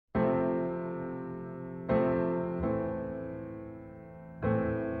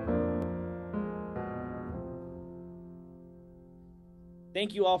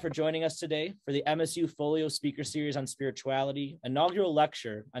Thank you all for joining us today for the MSU Folio Speaker Series on Spirituality, inaugural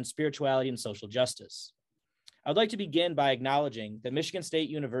lecture on spirituality and social justice. I would like to begin by acknowledging that Michigan State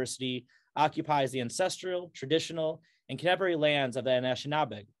University occupies the ancestral, traditional, and contemporary lands of the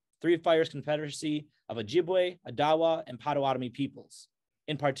Anishinaabe, Three Fires Confederacy of Ojibwe, Odawa, and Potawatomi peoples.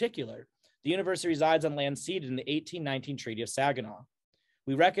 In particular, the university resides on land ceded in the 1819 Treaty of Saginaw.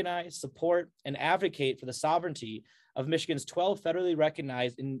 We recognize, support, and advocate for the sovereignty of Michigan's 12 federally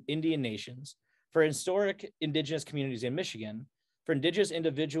recognized Indian nations, for historic Indigenous communities in Michigan, for Indigenous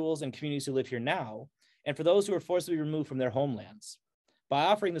individuals and communities who live here now, and for those who were forcibly removed from their homelands. By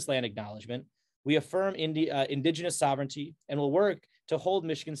offering this land acknowledgement, we affirm Indigenous sovereignty and will work to hold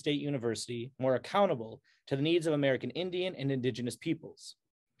Michigan State University more accountable to the needs of American Indian and Indigenous peoples.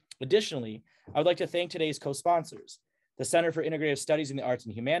 Additionally, I would like to thank today's co-sponsors, the Center for Integrative Studies in the Arts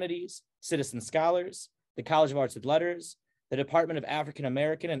and Humanities, Citizen Scholars, the College of Arts and Letters, the Department of African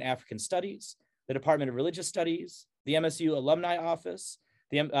American and African Studies, the Department of Religious Studies, the MSU Alumni Office,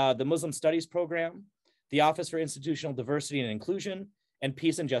 the Muslim Studies Program, the Office for Institutional Diversity and Inclusion, and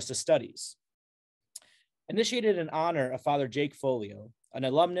Peace and Justice Studies. Initiated in honor of Father Jake Folio, an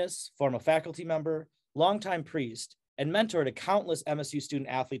alumnus, former faculty member, longtime priest, and mentor to countless MSU student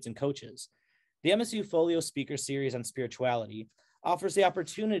athletes and coaches, the MSU Folio Speaker Series on Spirituality offers the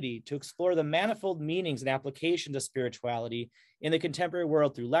opportunity to explore the manifold meanings and applications of spirituality in the contemporary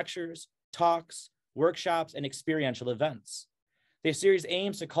world through lectures, talks, workshops, and experiential events. The series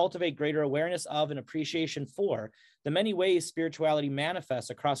aims to cultivate greater awareness of and appreciation for the many ways spirituality manifests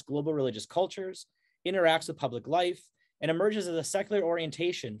across global religious cultures, interacts with public life, and emerges as a secular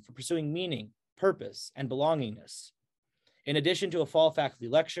orientation for pursuing meaning, purpose, and belongingness. In addition to a fall faculty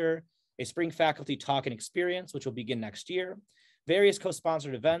lecture, a spring faculty talk and experience, which will begin next year, various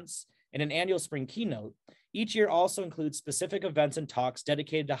co-sponsored events, and an annual spring keynote, each year also includes specific events and talks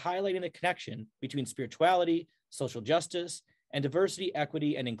dedicated to highlighting the connection between spirituality, social justice, and diversity,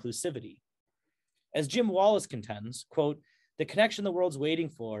 equity, and inclusivity. As Jim Wallace contends, quote, "The connection the world's waiting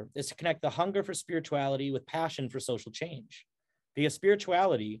for is to connect the hunger for spirituality with passion for social change. Because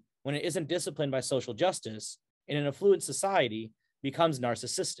spirituality, when it isn't disciplined by social justice, in an affluent society, becomes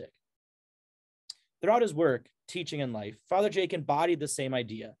narcissistic." Throughout his work, teaching, and life, Father Jake embodied the same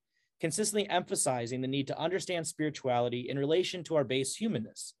idea, consistently emphasizing the need to understand spirituality in relation to our base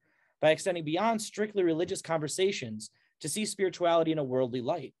humanness, by extending beyond strictly religious conversations to see spirituality in a worldly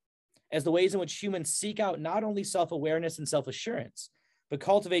light, as the ways in which humans seek out not only self-awareness and self-assurance, but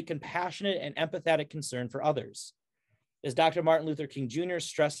cultivate compassionate and empathetic concern for others. As Dr. Martin Luther King Jr.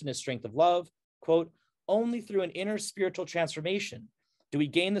 stressed in his Strength of Love, quote, "Only through an inner spiritual transformation do we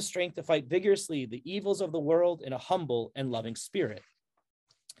gain the strength to fight vigorously the evils of the world in a humble and loving spirit."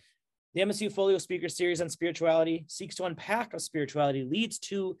 The MSU Folio Speaker Series on Spirituality seeks to unpack how spirituality leads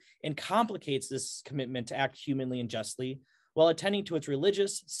to and complicates this commitment to act humanly and justly, while attending to its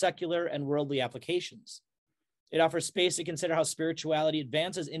religious, secular, and worldly applications. It offers space to consider how spirituality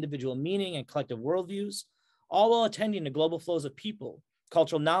advances individual meaning and collective worldviews, all while attending to global flows of people,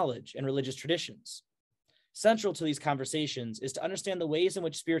 cultural knowledge, and religious traditions. Central to these conversations is to understand the ways in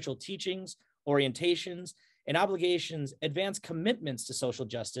which spiritual teachings, orientations, and obligations advance commitments to social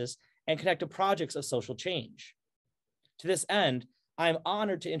justice and connect to projects of social change. To this end, I am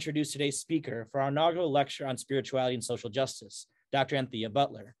honored to introduce today's speaker for our inaugural lecture on spirituality and social justice, Dr. Anthea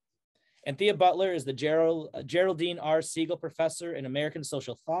Butler. Anthea Butler is the Geraldine R. Siegel Professor in American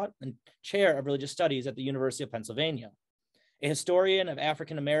Social Thought and Chair of Religious Studies at the University of Pennsylvania. A historian of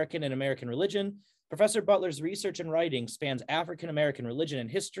African American and American religion, Professor Butler's research and writing spans African American religion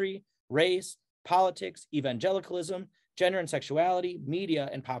and history, race, politics, evangelicalism, gender and sexuality, media,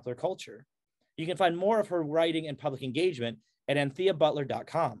 and popular culture. You can find more of her writing and public engagement at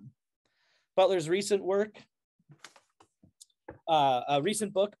antheabutler.com. Butler's recent work, a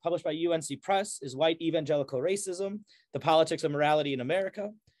recent book published by UNC Press, is White Evangelical Racism, The Politics of Morality in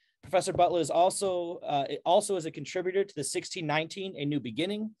America. Professor Butler is also is a contributor to the 1619, A New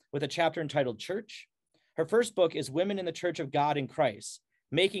Beginning, with a chapter entitled Church. Her first book is Women in the Church of God in Christ,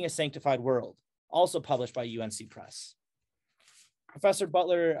 Making a Sanctified World, also published by UNC Press. Professor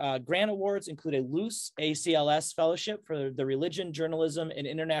Butler grant awards include a Luce ACLS Fellowship for the Religion, Journalism, and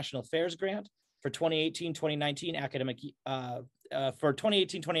International Affairs grant for 2018-2019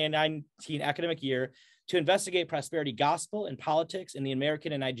 academic year to investigate prosperity gospel and politics in the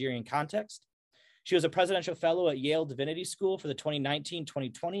American and Nigerian context. She was a presidential fellow at Yale Divinity School for the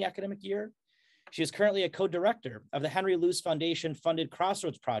 2019-2020 academic year. She is currently a co-director of the Henry Luce Foundation funded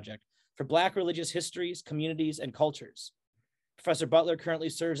Crossroads Project for Black religious histories, communities, and cultures. Professor Butler currently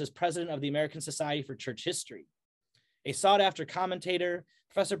serves as president of the American Society for Church History. A sought-after commentator,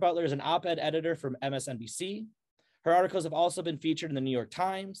 Professor Butler is an op-ed editor for MSNBC. Her articles have also been featured in the New York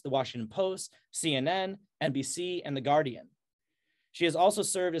Times, the Washington Post, CNN, NBC, and The Guardian. She has also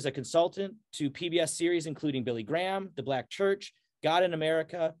served as a consultant to PBS series including Billy Graham, The Black Church, God in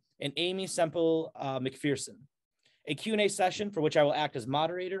America, and Amy Semple McPherson. A Q&A session for which I will act as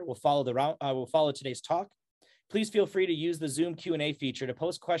moderator will follow today's talk. Please feel free to use the Zoom Q&A feature to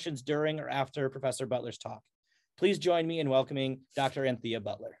post questions during or after Professor Butler's talk. Please join me in welcoming Dr. Anthea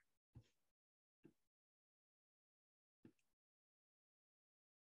Butler.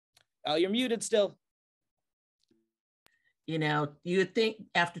 Oh, you're muted still. You know, you would think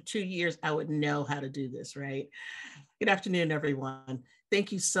after 2 years, I would know how to do this, right? Good afternoon, everyone.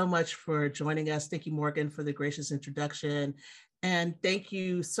 Thank you so much for joining us. Thank you, Morgan, for the gracious introduction. And thank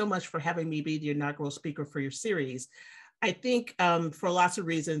you so much for having me be the inaugural speaker for your series. I think for lots of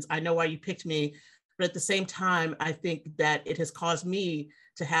reasons, I know why you picked me, but at the same time, I think that it has caused me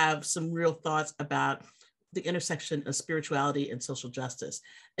to have some real thoughts about the intersection of spirituality and social justice.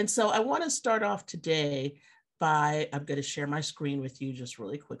 And so I want to start off today by, I'm going to share my screen with you just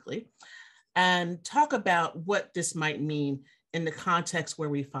really quickly and talk about what this might mean in the context where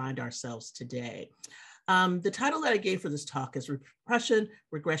we find ourselves today. The title that I gave for this talk is Repression,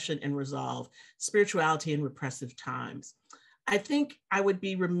 Regression, and Resolve, Spirituality in Repressive Times. I think I would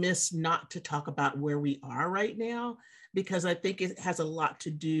be remiss not to talk about where we are right now, because I think it has a lot to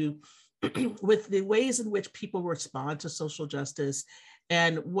do with the ways in which people respond to social justice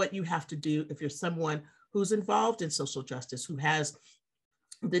and what you have to do if you're someone who's involved in social justice, who has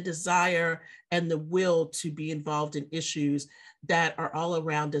the desire and the will to be involved in issues that are all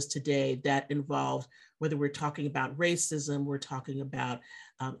around us today that involve, whether we're talking about racism, we're talking about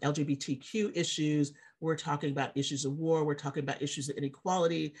LGBTQ issues, we're talking about issues of war, we're talking about issues of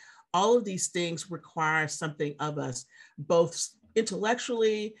inequality. All of these things require something of us, both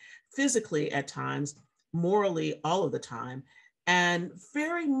intellectually, physically at times, morally all of the time, and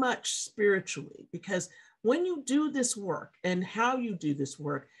very much spiritually, because when you do this work and how you do this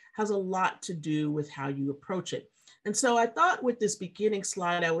work has a lot to do with how you approach it. And so I thought with this beginning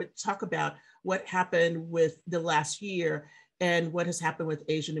slide, I would talk about what happened with the last year and what has happened with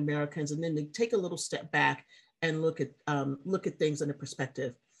Asian Americans, and then to take a little step back and look at things in a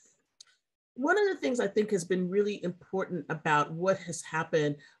perspective. One of the things I think has been really important about what has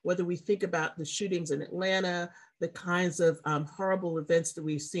happened, whether we think about the shootings in Atlanta, the kinds of horrible events that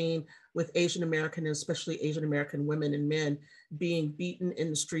we've seen with Asian American, and especially Asian American women and men being beaten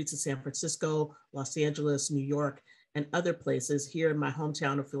in the streets of San Francisco, Los Angeles, New York, and other places. Here in my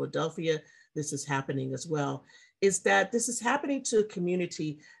hometown of Philadelphia, this is happening as well, is that this is happening to a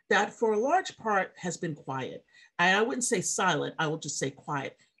community that for a large part has been quiet. And I wouldn't say silent, I will just say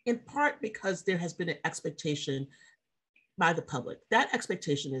quiet, in part because there has been an expectation by the public. That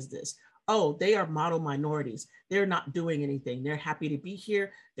expectation is this: oh, they are model minorities. They're not doing anything. They're happy to be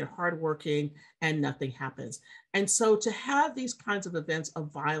here. They're hardworking, and nothing happens. And so to have these kinds of events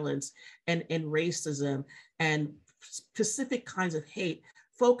of violence and racism and specific kinds of hate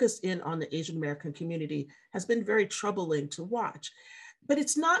focused in on the Asian American community has been very troubling to watch. But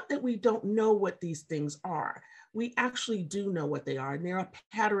it's not that we don't know what these things are. We actually do know what they are, and they're a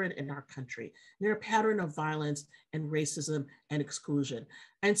pattern in our country. They're a pattern of violence and racism and exclusion.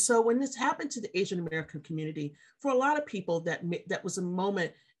 And so when this happened to the Asian American community, for a lot of people, that was a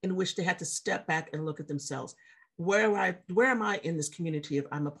moment in which they had to step back and look at themselves. Where am I in this community if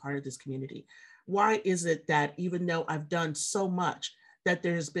I'm a part of this community? Why is it that even though I've done so much, that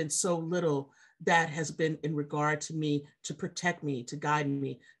there has been so little that has been in regard to me, to protect me, to guide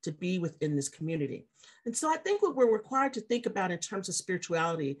me, to be within this community? And so I think what we're required to think about in terms of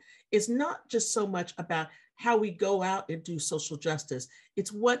spirituality is not just so much about how we go out and do social justice.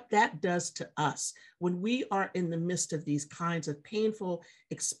 It's what that does to us when we are in the midst of these kinds of painful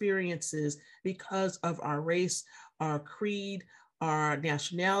experiences because of our race, our creed, our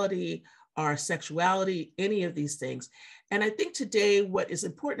nationality, our sexuality, any of these things. And I think today what is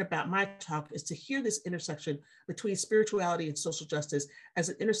important about my talk is to hear this intersection between spirituality and social justice as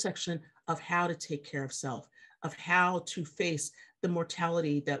an intersection of how to take care of self, of how to face the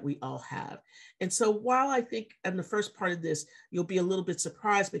mortality that we all have. And so while I think in the first part of this, you'll be a little bit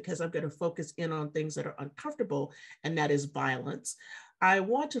surprised because I'm going to focus in on things that are uncomfortable, and that is violence. I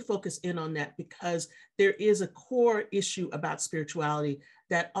want to focus in on that because there is a core issue about spirituality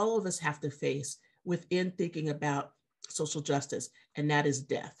that all of us have to face within thinking about social justice, and that is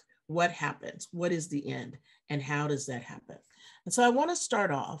death. What happens? What is the end? And how does that happen? And so I want to start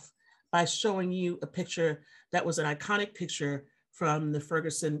off by showing you a picture that was an iconic picture from the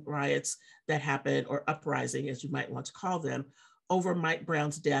Ferguson riots that happened, or uprising, as you might want to call them, over Mike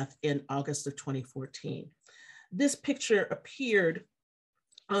Brown's death in August of 2014. This picture appeared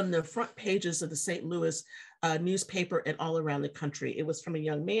on the front pages of the St. Louis newspaper and all around the country. It was from a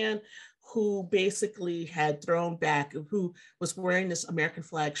young man who basically had thrown back, who was wearing this American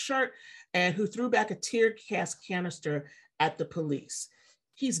flag shirt, and who threw back a tear gas canister at the police.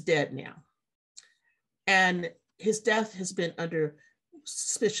 He's dead now. And his death has been under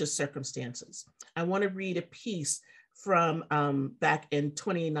suspicious circumstances. I want to read a piece from back in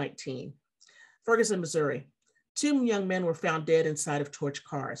 2019. Ferguson, Missouri. 2 young men were found dead inside of torch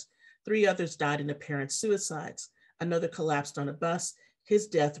cars. 3 others died in apparent suicides. Another collapsed on a bus. His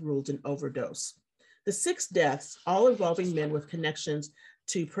death ruled an overdose. The 6 deaths, all involving men with connections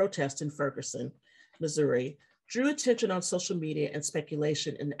to protests in Ferguson, Missouri, drew attention on social media and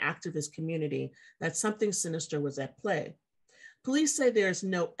speculation in the activist community that something sinister was at play. Police say there is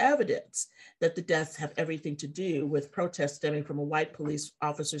no evidence that the deaths have everything to do with protests stemming from a white police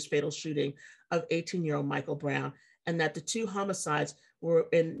officer's fatal shooting of 18-year-old Michael Brown, and that the 2 homicides were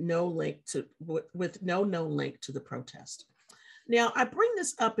with no known link to the protest. Now, I bring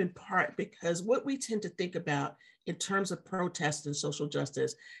this up in part because what we tend to think about in terms of protest and social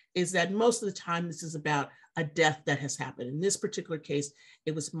justice is that most of the time this is about a death that has happened. In this particular case,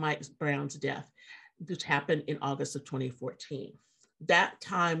 it was Mike Brown's death, which happened in August of 2014. That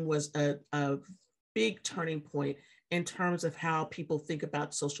time was a big turning point in terms of how people think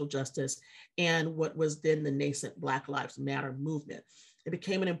about social justice and what was then the nascent Black Lives Matter movement. It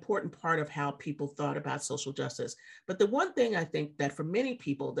became an important part of how people thought about social justice. But the one thing I think that for many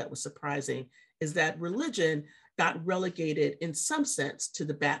people that was surprising is that religion got relegated in some sense to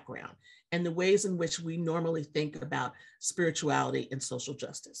the background and the ways in which we normally think about spirituality and social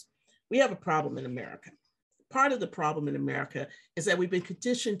justice. We have a problem in America. Part of the problem in America is that we've been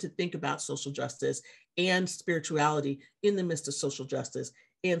conditioned to think about social justice and spirituality in the midst of social justice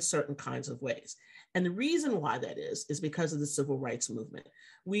in certain kinds of ways. And the reason why that is because of the civil rights movement.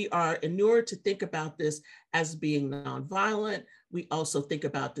 We are inured to think about this as being nonviolent. We also think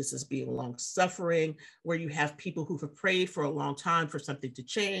about this as being long-suffering, where you have people who have prayed for a long time for something to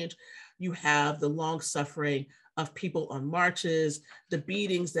change. You have the long-suffering of people on marches, the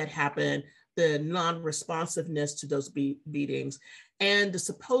beatings that happen, the non-responsiveness to those beatings, and the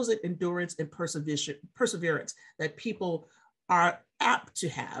supposed endurance and perseverance that people are apt to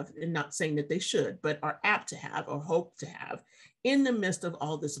have, and not saying that they should, but are apt to have or hope to have in the midst of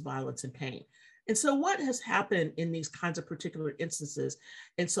all this violence and pain. And so what has happened in these kinds of particular instances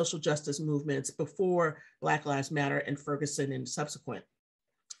in social justice movements before Black Lives Matter and Ferguson and subsequent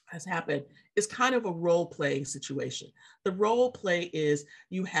has happened is kind of a role-playing situation. The role play is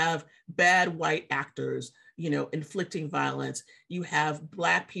you have bad white actors, inflicting violence. You have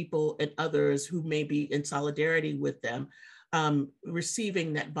Black people and others who may be in solidarity with them,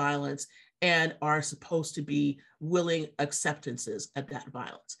 receiving that violence and are supposed to be willing acceptances of that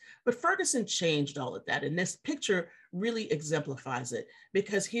violence. But Ferguson changed all of that. And this picture really exemplifies it,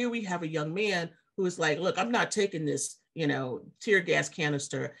 because here we have a young man who is like, look, I'm not taking this tear gas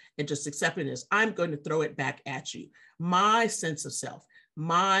canister and just accepting this. I'm going to throw it back at you. My sense of self,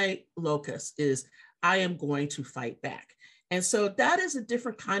 my locus is I am going to fight back. And so that is a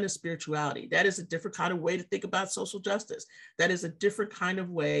different kind of spirituality. That is a different kind of way to think about social justice. That is a different kind of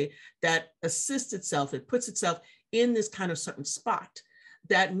way that assists itself. It puts itself in this kind of certain spot.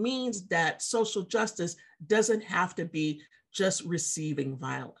 That means that social justice doesn't have to be just receiving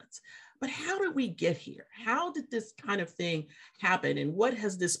violence. But how did we get here? How did this kind of thing happen? And what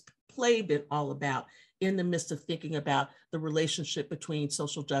has this play been all about in the midst of thinking about the relationship between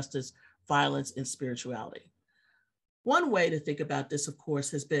social justice, violence, and spirituality? One way to think about this, of course,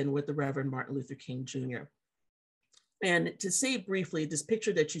 has been with the Reverend Martin Luther King Jr. And to say briefly, this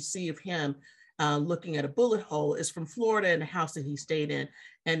picture that you see of him looking at a bullet hole is from Florida, in a house that he stayed in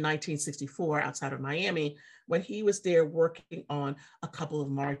 1964 outside of Miami, when he was there working on a couple of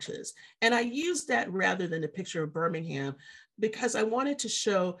marches. And I used that rather than a picture of Birmingham because I wanted to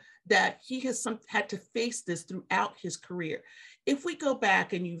show that he has had to face this throughout his career. If we go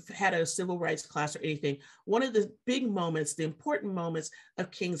back and you've had a civil rights class or anything, one of the big moments, the important moments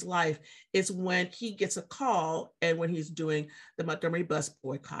of King's life is when he gets a call and when he's doing the Montgomery bus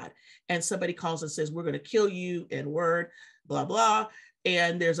boycott. And somebody calls and says, we're going to kill you, N-word, blah, blah.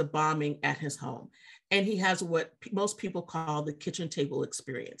 and there's a bombing at his home. And he has what most people call the kitchen table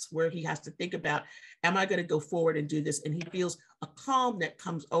experience, where he has to think about, am I going to go forward and do this? And he feels a calm that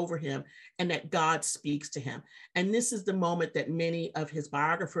comes over him and that God speaks to him. And this is the moment that many of his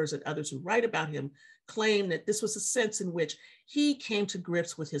biographers and others who write about him claim that this was a sense in which he came to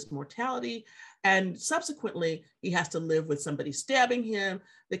grips with his mortality. And subsequently, he has to live with somebody stabbing him,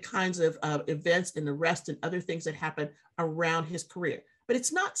 the kinds of events and arrests and other things that happen around his career. But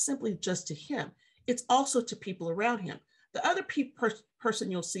it's not simply just to him. It's also to people around him. The other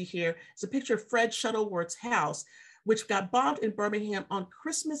person you'll see here is a picture of Fred Shuttleworth's house, which got bombed in Birmingham on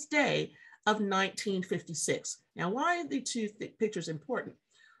Christmas Day of 1956. Now, why are the two pictures important?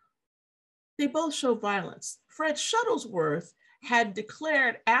 They both show violence. Fred Shuttlesworth had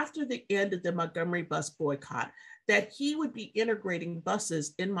declared after the end of the Montgomery bus boycott that he would be integrating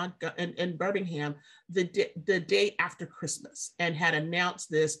buses in Birmingham the day after Christmas, and had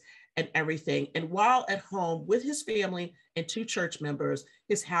announced this and everything. And while at home with his family and 2 church members,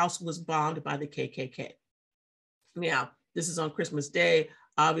 his house was bombed by the KKK. Now, this is on Christmas Day.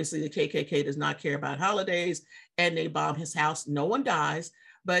 Obviously, the KKK does not care about holidays, and they bomb his house. No one dies,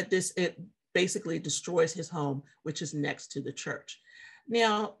 but it basically destroys his home, which is next to the church.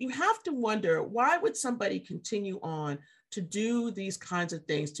 Now, you have to wonder, why would somebody continue on to do these kinds of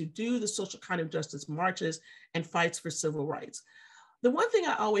things, to do the social kind of justice marches and fights for civil rights? The one thing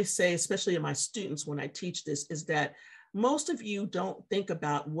I always say, especially to my students when I teach this, is that most of you don't think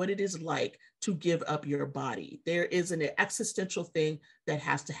about what it is like to give up your body. There is an existential thing that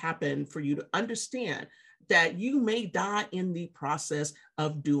has to happen for you to understand that you may die in the process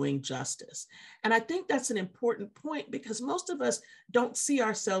of doing justice. And I think that's an important point, because most of us don't see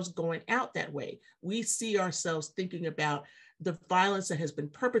ourselves going out that way. We see ourselves thinking about the violence that has been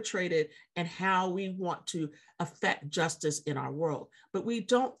perpetrated and how we want to affect justice in our world. But we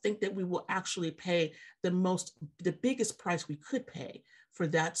don't think that we will actually pay the biggest price we could pay for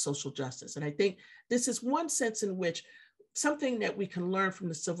that social justice. And I think this is one sense in which something that we can learn from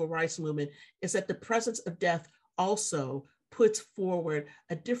the civil rights movement is that the presence of death also puts forward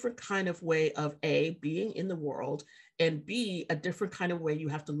a different kind of way of A, being in the world, and B, a different kind of way you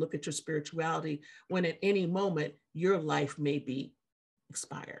have to look at your spirituality when at any moment your life may be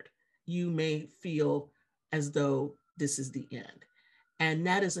expired. You may feel as though this is the end. And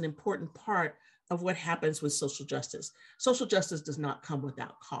that is an important part of what happens with social justice. Social justice does not come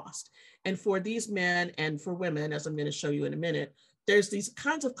without cost. And for these men and for women, as I'm going to show you in a minute, there's these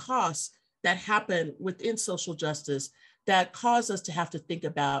kinds of costs that happen within social justice that cause us to have to think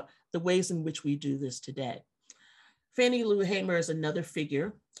about the ways in which we do this today. Fannie Lou Hamer is another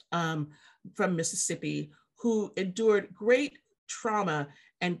figure from Mississippi who endured great trauma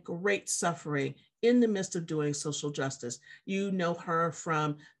and great suffering in the midst of doing social justice. You know her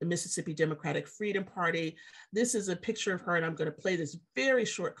from the Mississippi Democratic Freedom Party. This is a picture of her, and I'm going to play this very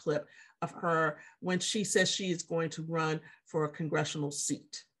short clip of her when she says she is going to run for a congressional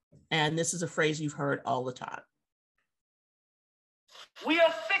seat. And this is a phrase you've heard all the time. We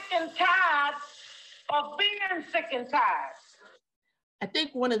are sick and tired of being sick and tired. I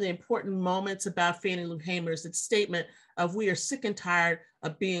think one of the important moments about Fannie Lou Hamer's statement of "we are sick and tired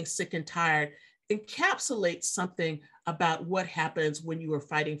of being sick and tired" encapsulates something about what happens when you are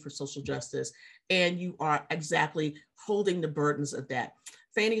fighting for social justice and you are exactly holding the burdens of that.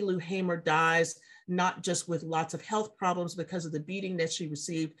 Fannie Lou Hamer dies not just with lots of health problems because of the beating that she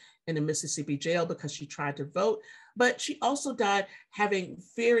received in the Mississippi jail because she tried to vote, but she also died having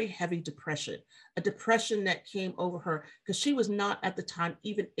very heavy depression, a depression that came over her because she was not at the time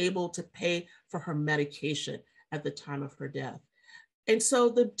even able to pay for her medication at the time of her death. And so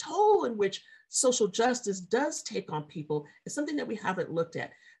the toll in which social justice does take on people is something that we haven't looked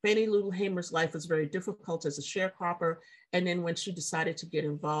at. Fannie Lou Hamer's life was very difficult as a sharecropper. And then when she decided to get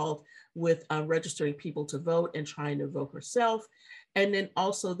involved with registering people to vote and trying to vote herself, and then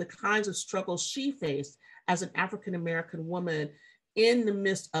also the kinds of struggles she faced as an African-American woman in the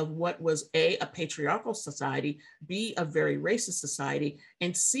midst of what was A, a patriarchal society, B, a very racist society,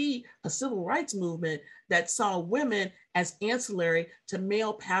 and C, a civil rights movement that saw women as ancillary to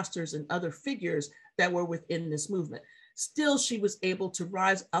male pastors and other figures that were within this movement. Still, she was able to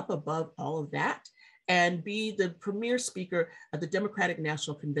rise up above all of that and be the premier speaker at the Democratic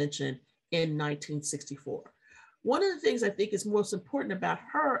National Convention in 1964. One of the things I think is most important about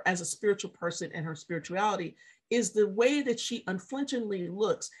her as a spiritual person and her spirituality is the way that she unflinchingly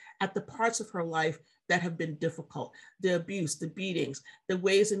looks at the parts of her life that have been difficult, the abuse, the beatings, the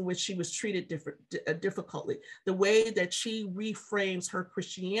ways in which she was treated difficultly, the way that she reframes her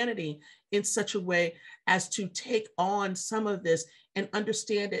Christianity in such a way as to take on some of this and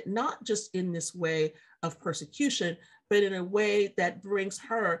understand it not just in this way of persecution, but in a way that brings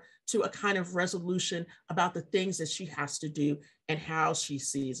her to a kind of resolution about the things that she has to do and how she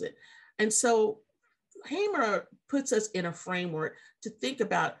sees it. And so Hamer puts us in a framework to think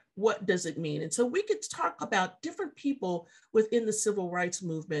about what does it mean. And so we could talk about different people within the civil rights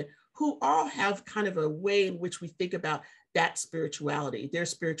movement who all have kind of a way in which we think about that spirituality. Their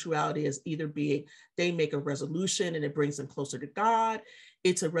spirituality is either being, they make a resolution and it brings them closer to God.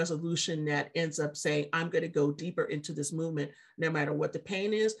 It's a resolution that ends up saying, I'm going to go deeper into this movement, no matter what the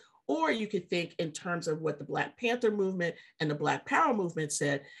pain is. Or you could think in terms of what the Black Panther movement and the Black Power movement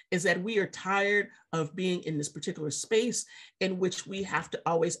said, is that we are tired of being in this particular space in which we have to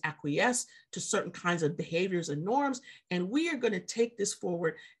always acquiesce to certain kinds of behaviors and norms. And we are going to take this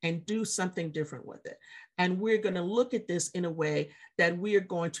forward and do something different with it. And we're going to look at this in a way that we are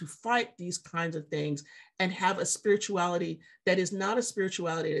going to fight these kinds of things and have a spirituality that is not a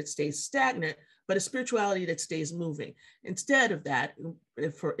spirituality that stays stagnant, but a spirituality that stays moving. Instead of that,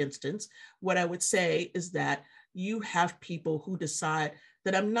 for instance, what I would say is that you have people who decide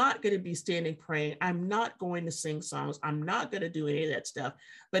that I'm not going to be standing praying, I'm not going to sing songs, I'm not going to do any of that stuff,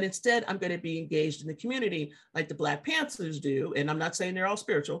 but instead I'm going to be engaged in the community like the Black Panthers do. And I'm not saying they're all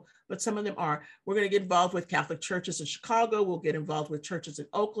spiritual, but some of them are. We're going to get involved with Catholic churches in Chicago, we'll get involved with churches in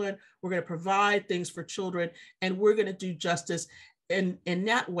Oakland, we're going to provide things for children, and we're going to do justice in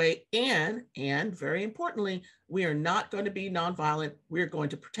that way. And very importantly, we are not going to be nonviolent. We're going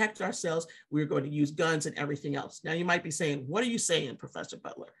to protect ourselves. We're going to use guns and everything else. Now you might be saying, what are you saying, Professor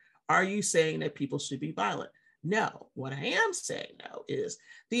Butler? Are you saying that people should be violent? No, what I am saying though is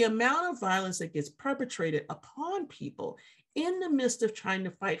the amount of violence that gets perpetrated upon people in the midst of trying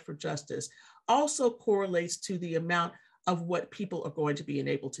to fight for justice also correlates to the amount of what people are going to be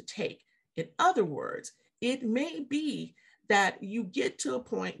enabled to take. In other words, it may be that you get to a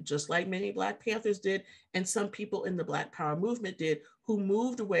point, just like many Black Panthers did, and some people in the Black Power movement did, who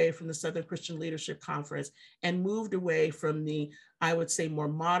moved away from the Southern Christian Leadership Conference and moved away from the, I would say, more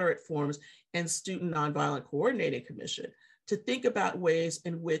moderate forms and Student Nonviolent Coordinating Commission, to think about ways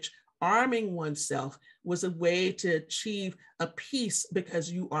in which arming oneself was a way to achieve a peace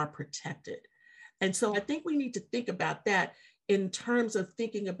because you are protected. And so I think we need to think about that in terms of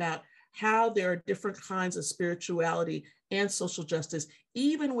thinking about how there are different kinds of spirituality and social justice,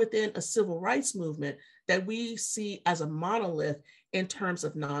 even within a civil rights movement, that we see as a monolith in terms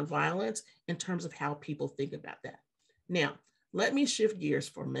of nonviolence, in terms of how people think about that. Now, let me shift gears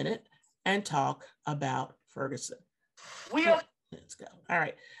for a minute and talk about Ferguson. Let's go. All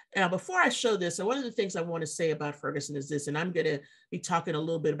right. Now, before I show this, so one of the things I want to say about Ferguson is this, and I'm going to be talking a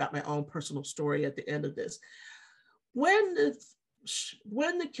little bit about my own personal story at the end of this. When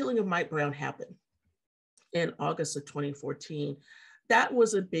the killing of Mike Brown happened in August of 2014, that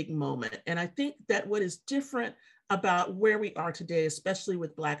was a big moment. And I think that what is different about where we are today, especially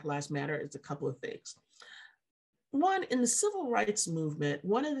with Black Lives Matter, is a couple of things. One, in the civil rights movement,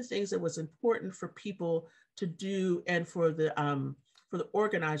 one of the things that was important for people to do and for the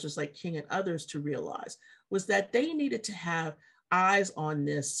organizers like King and others to realize was that they needed to have eyes on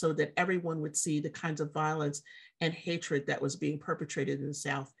this so that everyone would see the kinds of violence and hatred that was being perpetrated in the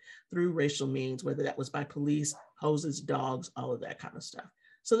South through racial means, whether that was by police, hoses, dogs, all of that kind of stuff.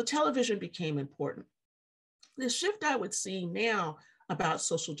 So the television became important. The shift I would see now about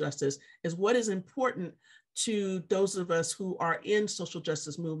social justice is what is important to those of us who are in social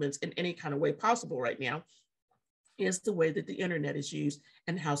justice movements in any kind of way possible right now is the way that the internet is used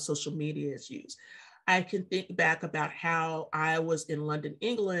and how social media is used. I can think back about how I was in London,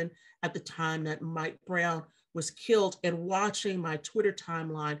 England at the time that Mike Brown was killed and watching my Twitter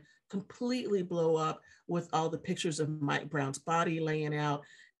timeline completely blow up with all the pictures of Mike Brown's body laying out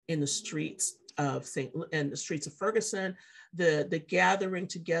in the streets of Ferguson, the gathering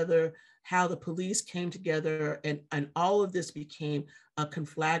together, how the police came together, and all of this became a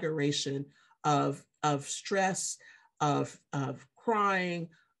conflagration of stress, of crying,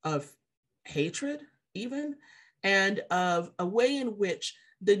 of hatred even, and of a way in which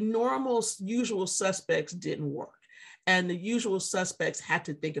the normal usual suspects didn't work. And the usual suspects had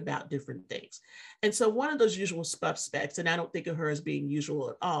to think about different things. And so one of those usual suspects, and I don't think of her as being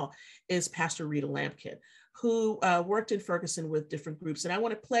usual at all, is Pastor Rita Lampkin, who worked in Ferguson with different groups. And I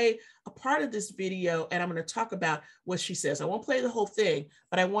want to play a part of this video, and I'm going to talk about what she says. I won't play the whole thing,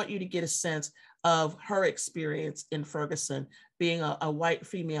 but I want you to get a sense of her experience in Ferguson, being a white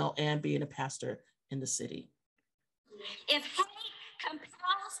female and being a pastor in the city. If hate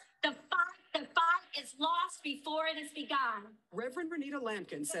compels the fight is lost before it has begun. Reverend Renita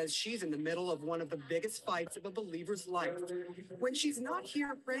Lampkin says she's in the middle of one of the biggest fights of a believer's life. When she's not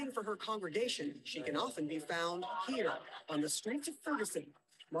here praying for her congregation, she can often be found here on the streets of Ferguson,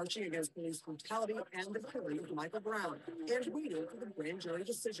 marching against police brutality and the killing of Michael Brown, and waiting for the grand jury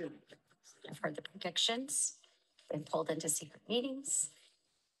decision. I've heard the predictions, been pulled into secret meetings.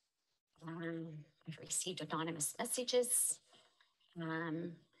 I've received anonymous messages.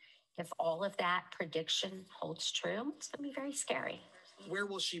 If all of that prediction holds true, it's going to be very scary. Where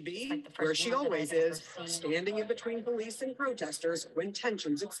will she be? Like where she always is, standing in between police and protesters when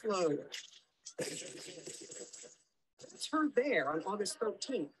tensions explode. It's her there on August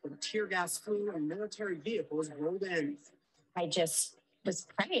 13th when tear gas flew and military vehicles rolled in. I just was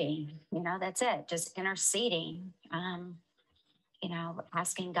praying, that's it, just interceding,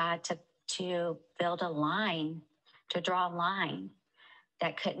 asking God to build a line, to draw a line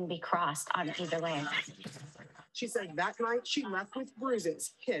that couldn't be crossed on either way. She said that night she left with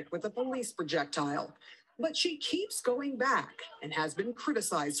bruises, hit with a police projectile. But she keeps going back and has been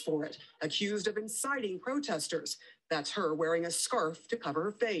criticized for it, accused of inciting protesters. That's her wearing a scarf to cover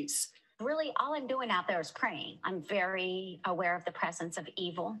her face. Really, all I'm doing out there is praying. I'm very aware of the presence of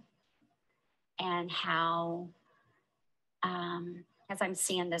evil and how, as I'm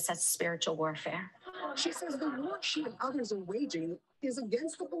seeing this as spiritual warfare. She says the war she and others are waging is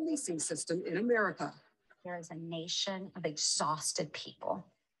against the policing system in America. There is a nation of exhausted people,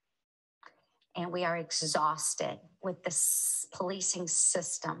 and we are exhausted with this policing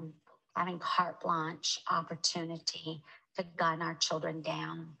system having carte blanche opportunity to gun our children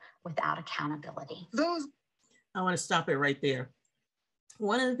down without accountability. I want to stop it right there.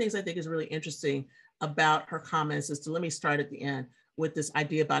 One of the things I think is really interesting about her comments is let me start at the end with this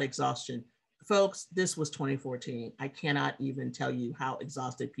idea about exhaustion. Folks, this was 2014. I cannot even tell you how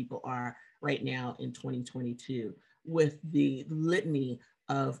exhausted people are right now in 2022 with the litany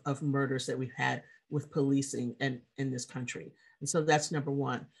of murders that we've had with policing and in this country. And so that's number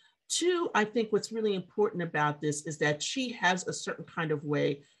one. Two, I think what's really important about this is that she has a certain kind of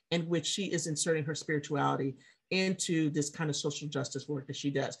way in which she is inserting her spirituality into this kind of social justice work that she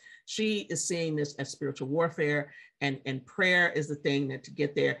does. She is seeing this as spiritual warfare, and prayer is the thing that to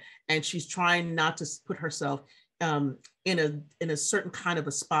get there. And she's trying not to put herself in a certain kind of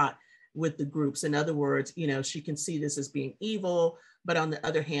a spot with the groups. In other words, she can see this as being evil, but on the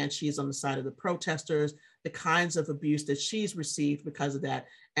other hand, she's on the side of the protesters, the kinds of abuse that she's received because of that.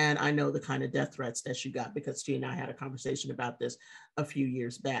 And I know the kind of death threats that she got because she and I had a conversation about this a few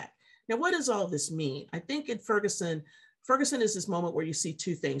years back. Now, what does all this mean? I think in Ferguson is this moment where you see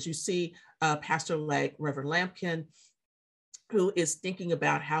two things. You see a pastor like Reverend Lampkin, who is thinking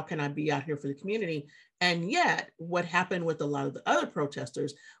about how can I be out here for the community? And yet what happened with a lot of the other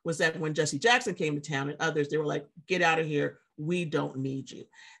protesters was that when Jesse Jackson came to town and others, they were like, get out of here. We don't need you.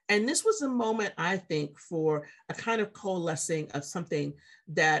 And this was a moment, I think, for a kind of coalescing of something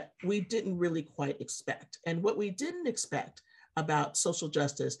that we didn't really quite expect. And what we didn't expect about social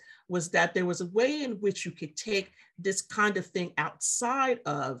justice was that there was a way in which you could take this kind of thing outside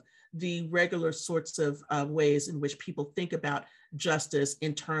of the regular sorts of ways in which people think about justice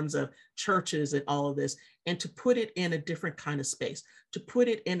in terms of churches and all of this, and to put it in a different kind of space, to put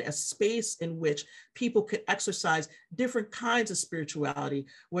it in a space in which people could exercise different kinds of spirituality,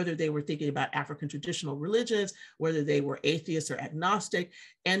 whether they were thinking about African traditional religions, whether they were atheists or agnostic,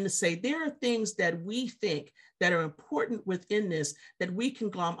 and to say there are things that we think that are important within this that we can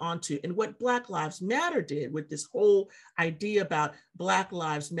glom onto. And what Black Lives Matter did with this whole idea about Black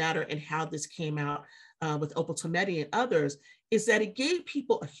Lives Matter and how this came out with Opal Tometi and others is that it gave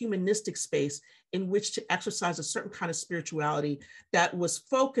people a humanistic space in which to exercise a certain kind of spirituality that was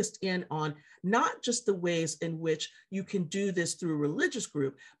focused in on not just the ways in which you can do this through a religious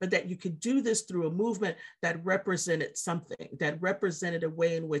group, but that you could do this through a movement that represented something, that represented a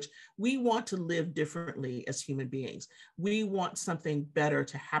way in which we want to live differently as human beings. We want something better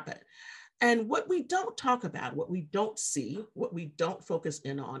to happen. And what we don't talk about, what we don't see, what we don't focus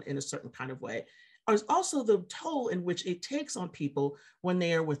in on in a certain kind of way, is also the toll in which it takes on people when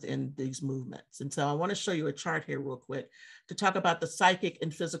they are within these movements. And so I want to show you a chart here real quick to talk about the psychic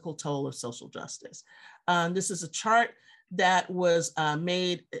and physical toll of social justice. This is a chart that was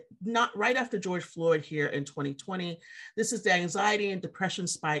made not right after George Floyd here in 2020. This is the anxiety and depression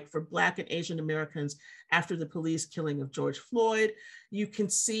spike for Black and Asian Americans after the police killing of George Floyd. You can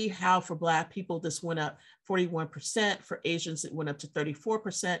see how for Black people, this went up 41%. For Asians, it went up to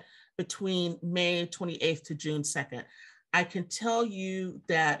 34% between May 28th to June 2nd. I can tell you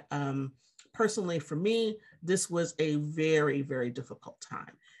that personally for me, this was a very, very difficult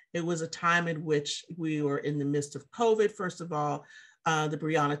time. It was a time in which we were in the midst of COVID, first of all. The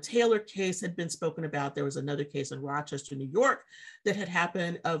Breonna Taylor case had been spoken about. There was another case in Rochester, New York, that had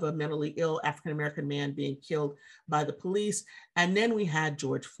happened of a mentally ill African-American man being killed by the police. And then we had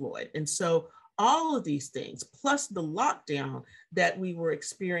George Floyd. And so all of these things, plus the lockdown that we were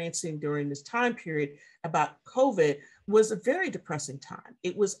experiencing during this time period about COVID, was a very depressing time.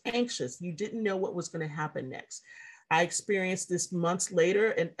 It was anxious. You didn't know what was going to happen next. I experienced this months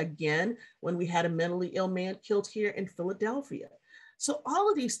later, and again, when we had a mentally ill man killed here in Philadelphia. So all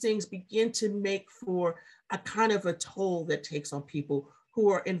of these things begin to make for a kind of a toll that takes on people who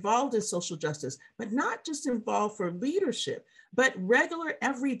are involved in social justice, but not just involved for leadership, but regular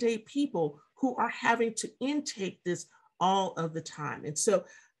everyday people who are having to intake this all of the time. And so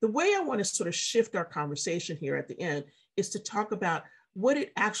the way I want to sort of shift our conversation here at the end is to talk about what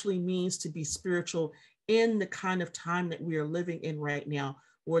it actually means to be spiritual in the kind of time that we are living in right now,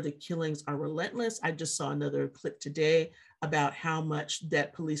 where the killings are relentless. I just saw another clip today about how much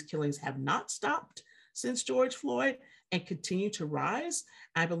that police killings have not stopped since George Floyd and continue to rise.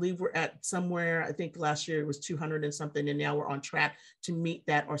 I believe we're at somewhere, I think last year it was 200 and something, and now we're on track to meet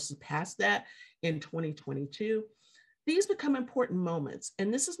that or surpass that in 2022. These become important moments.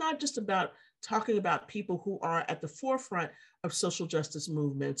 And this is not just about talking about people who are at the forefront of social justice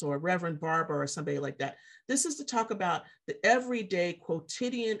movements or Reverend Barber or somebody like that. This is to talk about the everyday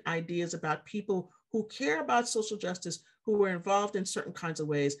quotidian ideas about people who care about social justice, who are involved in certain kinds of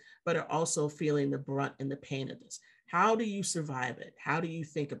ways, but are also feeling the brunt and the pain of this. How do you survive it? How do you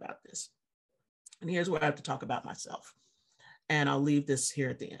think about this? And here's where I have to talk about myself. And I'll leave this here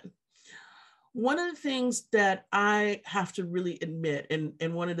at the end. One of the things that I have to really admit,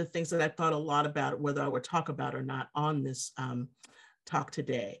 and one of the things that I thought a lot about, whether I would talk about or not on this talk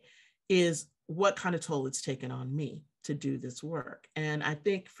today, is what kind of toll it's taken on me to do this work. And I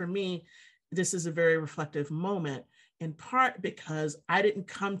think for me, this is a very reflective moment, in part because I didn't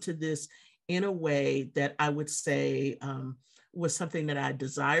come to this in a way that I would say was something that I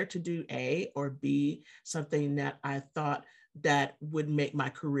desired to do, A, or B, something that I thought that would make my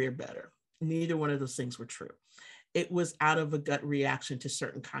career better. Neither one of those things were true. It was out of a gut reaction to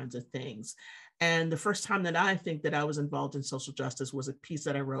certain kinds of things. And the first time that I think that I was involved in social justice was a piece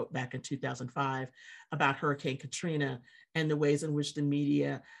that I wrote back in 2005 about Hurricane Katrina and the ways in which the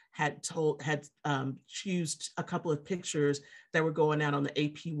media had used a couple of pictures that were going out on the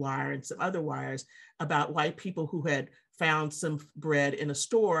AP wire and some other wires about white people who had found some bread in a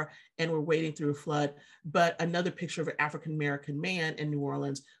store and were wading through a flood, but another picture of an African-American man in New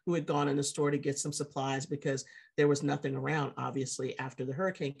Orleans who had gone in the store to get some supplies because there was nothing around, obviously, after the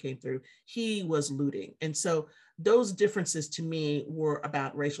hurricane came through. He was looting. And so those differences to me were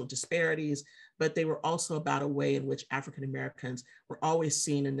about racial disparities, but they were also about a way in which African-Americans were always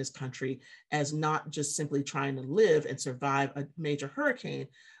seen in this country as not just simply trying to live and survive a major hurricane,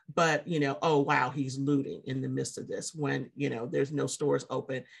 but, oh, wow, he's looting in the midst of this when, there's no stores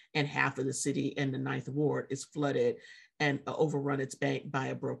open and half of the city in the Ninth Ward is flooded and overrun its bank by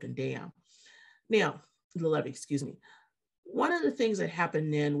a broken dam. Now, the levee, excuse me. One of the things that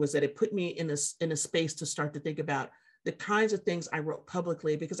happened then was that it put me in a space to start to think about the kinds of things I wrote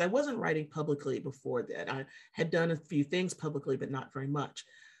publicly, because I wasn't writing publicly before that. I had done a few things publicly, but not very much.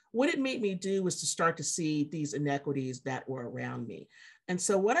 What it made me do was to start to see these inequities that were around me. And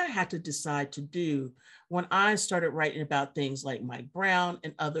so what I had to decide to do when I started writing about things like Mike Brown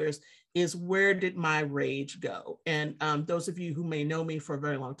and others is, where did my rage go? And those of you who may know me for a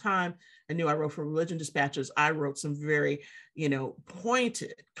very long time, I knew I wrote for Religion Dispatches. I wrote some very,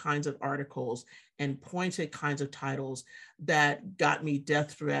 pointed kinds of articles and pointed kinds of titles that got me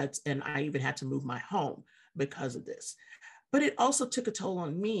death threats. And I even had to move my home because of this. But it also took a toll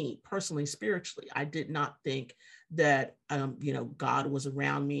on me personally, spiritually. I did not think that, God was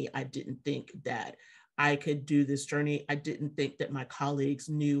around me. I didn't think that I could do this journey. I didn't think that my colleagues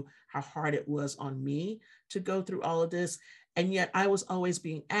knew how hard it was on me to go through all of this. And yet I was always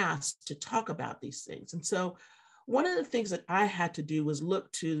being asked to talk about these things. And so one of the things that I had to do was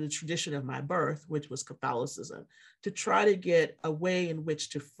look to the tradition of my birth, which was Catholicism, to try to get a way in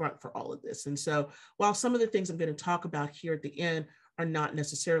which to front for all of this. And so while some of the things I'm going to talk about here at the end are not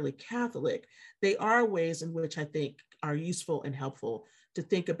necessarily Catholic, they are ways in which I think are useful and helpful to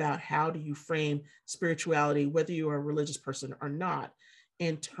think about how do you frame spirituality, whether you are a religious person or not,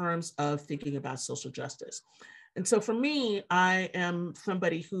 in terms of thinking about social justice. And so for me, I am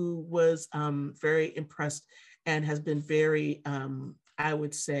somebody who was very impressed and has been very, I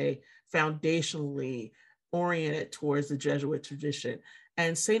would say, foundationally oriented towards the Jesuit tradition.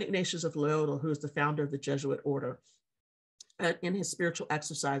 And St. Ignatius of Loyola, who is the founder of the Jesuit order, in his spiritual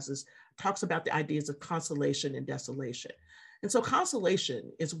exercises, talks about the ideas of consolation and desolation. And so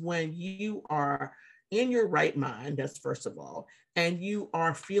consolation is when you are in your right mind, that's first of all, and you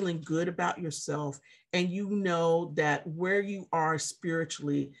are feeling good about yourself, and you know that where you are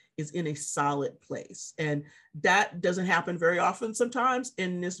spiritually is in a solid place. And that doesn't happen very often sometimes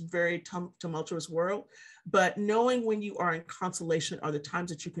in this very tumultuous world. But knowing when you are in consolation are the times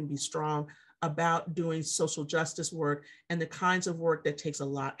that you can be strong about doing social justice work and the kinds of work that takes a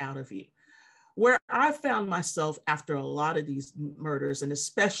lot out of you. Where I found myself after a lot of these murders, and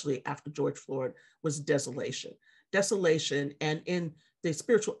especially after George Floyd, was desolation. Desolation, and in the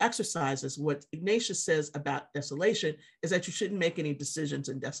spiritual exercises, what Ignatius says about desolation is that you shouldn't make any decisions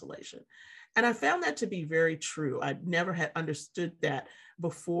in desolation. And I found that to be very true. I never had understood that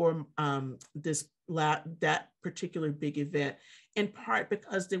before that particular big event, in part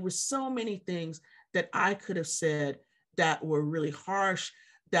because there were so many things that I could have said that were really harsh,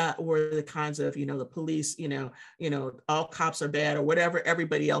 that were the kinds of, the police, all cops are bad, or whatever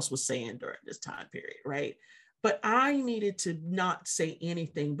everybody else was saying during this time period, right? But I needed to not say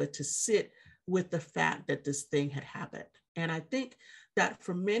anything, but to sit with the fact that this thing had happened. And I think that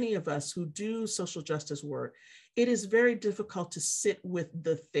for many of us who do social justice work, it is very difficult to sit with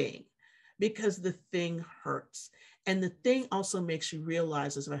the thing, because the thing hurts. And the thing also makes you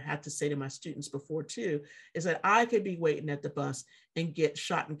realize, as I had to say to my students before too, is that I could be waiting at the bus and get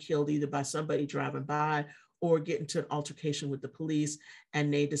shot and killed either by somebody driving by or get into an altercation with the police,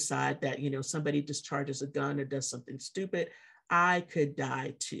 and they decide that, somebody discharges a gun or does something stupid. I could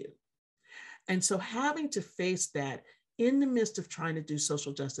die too. And so having to face that in the midst of trying to do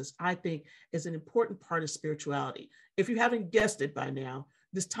social justice, I think is an important part of spirituality. If you haven't guessed it by now,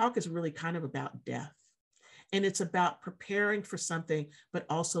 this talk is really kind of about death. And it's about preparing for something, but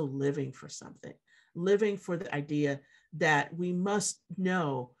also living for something, living for the idea that we must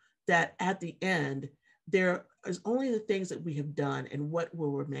know that at the end, there is only the things that we have done and what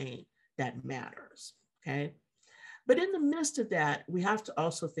will remain that matters, okay? But in the midst of that, we have to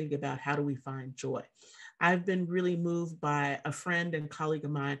also think about, how do we find joy? I've been really moved by a friend and colleague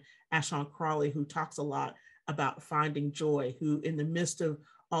of mine, Ashon Crawley, who talks a lot about finding joy, who in the midst of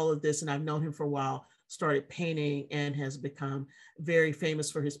all of this, and I've known him for a while, started painting and has become very famous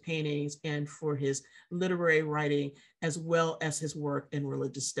for his paintings and for his literary writing, as well as his work in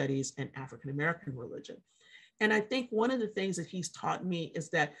religious studies and African-American religion. And I think one of the things that he's taught me is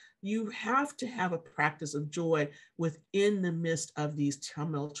that you have to have a practice of joy within the midst of these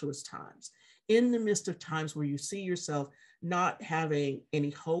tumultuous times, in the midst of times where you see yourself not having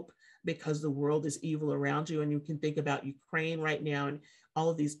any hope because the world is evil around you. And you can think about Ukraine right now and all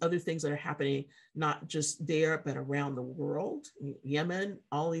of these other things that are happening, not just there, but around the world, Yemen,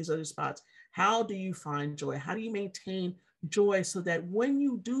 all these other spots. How do you find joy? How do you maintain joy so that when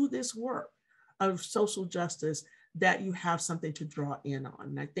you do this work of social justice, that you have something to draw in on?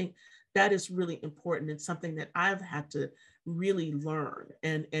 And I think that is really important. It's something that I've had to really learn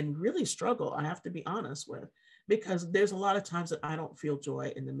and really struggle, I have to be honest with, because there's a lot of times that I don't feel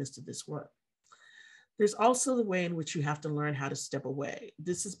joy in the midst of this work. There's also the way in which you have to learn how to step away.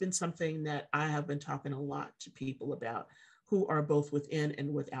 This has been something that I have been talking a lot to people about who are both within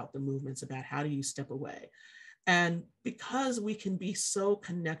and without the movements, about how do you step away? And because we can be so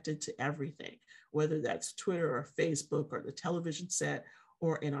connected to everything, whether that's Twitter or Facebook or the television set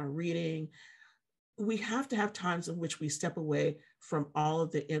or in our reading, we have to have times in which we step away from all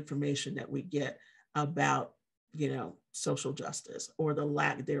of the information that we get about, social justice or the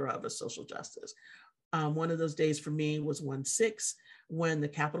lack thereof of social justice. One of those days for me was 1/6 when the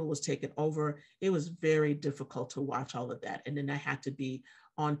Capitol was taken over. It was very difficult to watch all of that. And then I had to be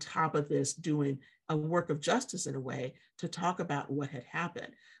on top of this doing a work of justice in a way to talk about what had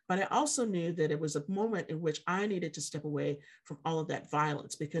happened. But I also knew that it was a moment in which I needed to step away from all of that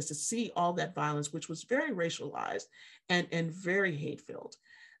violence, because to see all that violence, which was very racialized and very hate-filled,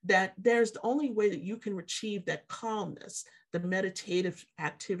 that there's the only way that you can achieve that calmness, the meditative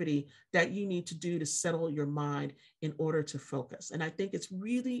activity that you need to do to settle your mind in order to focus. And I think it's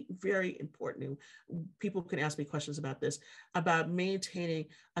really very important. People can ask me questions about this, about maintaining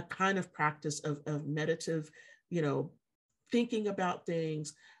a kind of practice of meditative, thinking about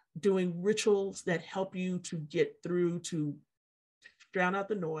things, doing rituals that help you to get through, to drown out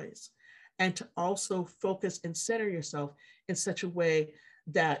the noise, and to also focus and center yourself in such a way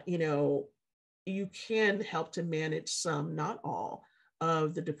that, you can help to manage some, not all,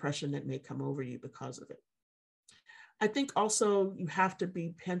 of the depression that may come over you because of it. I think also you have to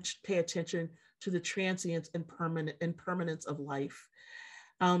pay attention to the transience and permanence of life.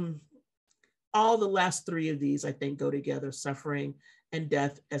 All the last three of these, I think, go together: suffering and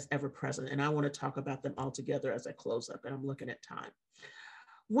death as ever present. And I want to talk about them all together as I close up, and I'm looking at time.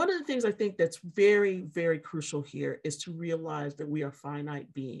 One of the things I think that's very, very crucial here is to realize that we are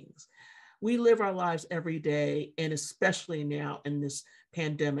finite beings. We live our lives every day, and especially now in this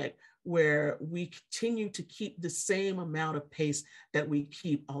pandemic, where we continue to keep the same amount of pace that we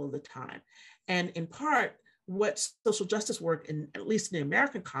keep all of the time. And in part, what social justice work, in at least in the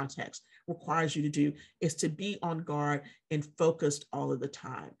American context, requires you to do is to be on guard and focused all of the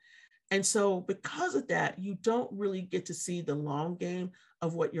time. And so because of that, you don't really get to see the long game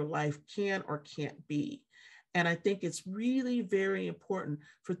of what your life can or can't be. And I think it's really very important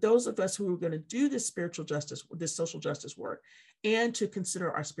for those of us who are going to do this spiritual justice, this social justice work, and to consider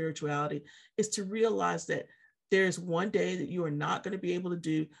our spirituality, is to realize that there's one day that you are not going to be able to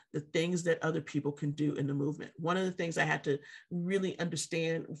do the things that other people can do in the movement. One of the things I had to really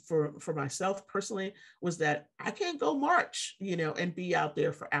understand for myself personally was that I can't go march, and be out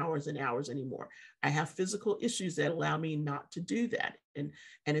there for hours and hours anymore. I have physical issues that allow me not to do that. And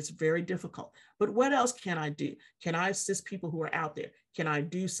it's very difficult. But what else can I do? Can I assist people who are out there? Can I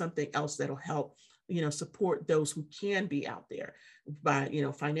do something else that'll help, support those who can be out there by,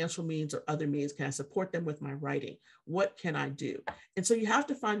 financial means or other means? Can I support them with my writing? What can I do? And so you have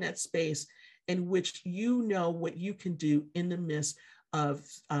to find that space in which you know what you can do in the midst of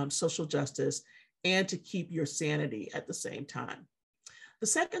social justice, and to keep your sanity at the same time. The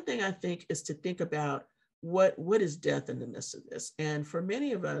second thing I think is to think about what is death in the midst of this. And for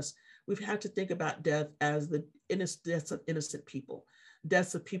many of us, we've had to think about death as the deaths of innocent people,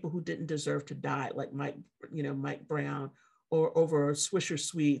 deaths of people who didn't deserve to die, like Mike Brown, or over Swisher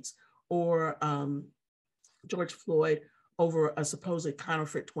Sweets, or George Floyd over a supposed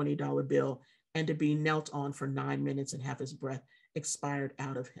counterfeit $20 bill, and to be knelt on for 9 minutes and have his breath expired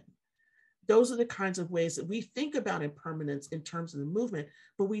out of him. Those are the kinds of ways that we think about impermanence in terms of the movement,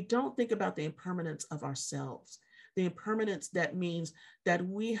 but we don't think about the impermanence of ourselves. The impermanence that means that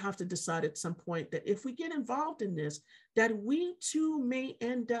we have to decide at some point that if we get involved in this, that we too may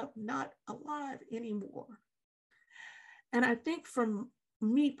end up not alive anymore. And I think for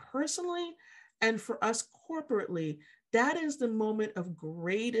me personally, and for us corporately, that is the moment of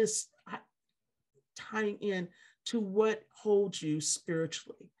greatest tying in to what holds you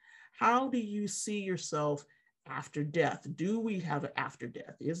spiritually. How do you see yourself after death? Do we have an after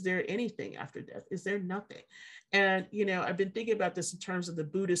death? Is there anything after death? Is there nothing? And, I've been thinking about this in terms of the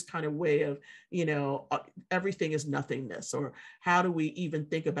Buddhist kind of way of, everything is nothingness, or how do we even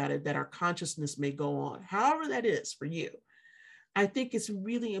think about it, that our consciousness may go on, however that is for you. I think it's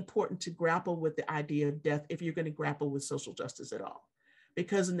really important to grapple with the idea of death if you're going to grapple with social justice at all.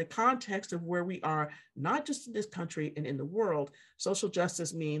 Because in the context of where we are, not just in this country and in the world, social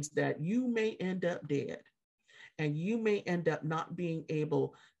justice means that you may end up dead, and you may end up not being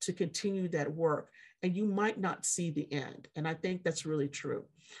able to continue that work, and you might not see the end. And I think that's really true.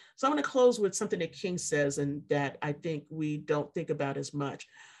 So I'm going to close with something that King says, and that I think we don't think about as much.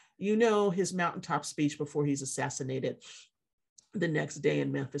 His mountaintop speech before he's assassinated the next day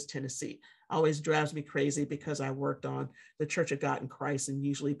in Memphis, Tennessee. Always drives me crazy because I worked on the Church of God in Christ, and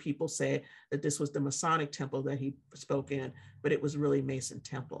usually people say that this was the Masonic temple that he spoke in, but it was really Mason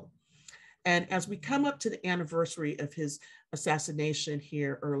Temple. And as we come up to the anniversary of his assassination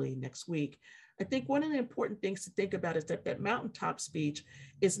here early next week, I think one of the important things to think about is that that mountaintop speech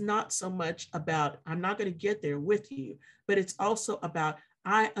is not so much about, I'm not going to get there with you, but it's also about,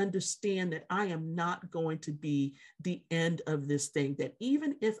 I understand that I am not going to be the end of this thing, that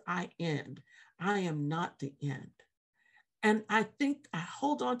even if I end, I am not the end. And I think I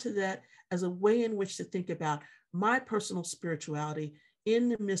hold on to that as a way in which to think about my personal spirituality in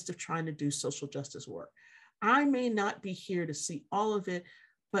the midst of trying to do social justice work. I may not be here to see all of it,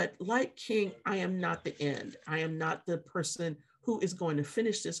 but like King, I am not the end. I am not the person who is going to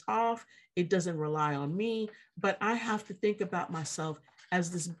finish this off. It doesn't rely on me, but I have to think about myself as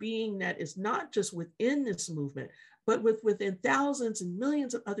this being that is not just within this movement, but within thousands and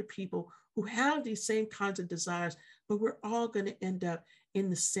millions of other people who have these same kinds of desires, but we're all going to end up in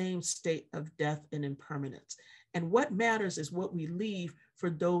the same state of death and impermanence. And what matters is what we leave for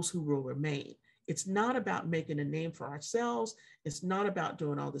those who will remain. It's not about making a name for ourselves. It's not about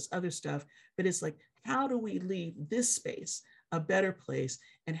doing all this other stuff, but it's like, how do we leave this space a better place?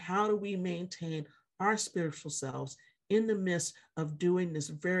 And how do we maintain our spiritual selves in the midst of doing this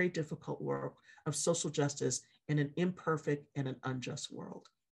very difficult work of social justice in an imperfect and an unjust world?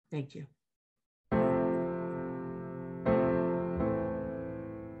 Thank you.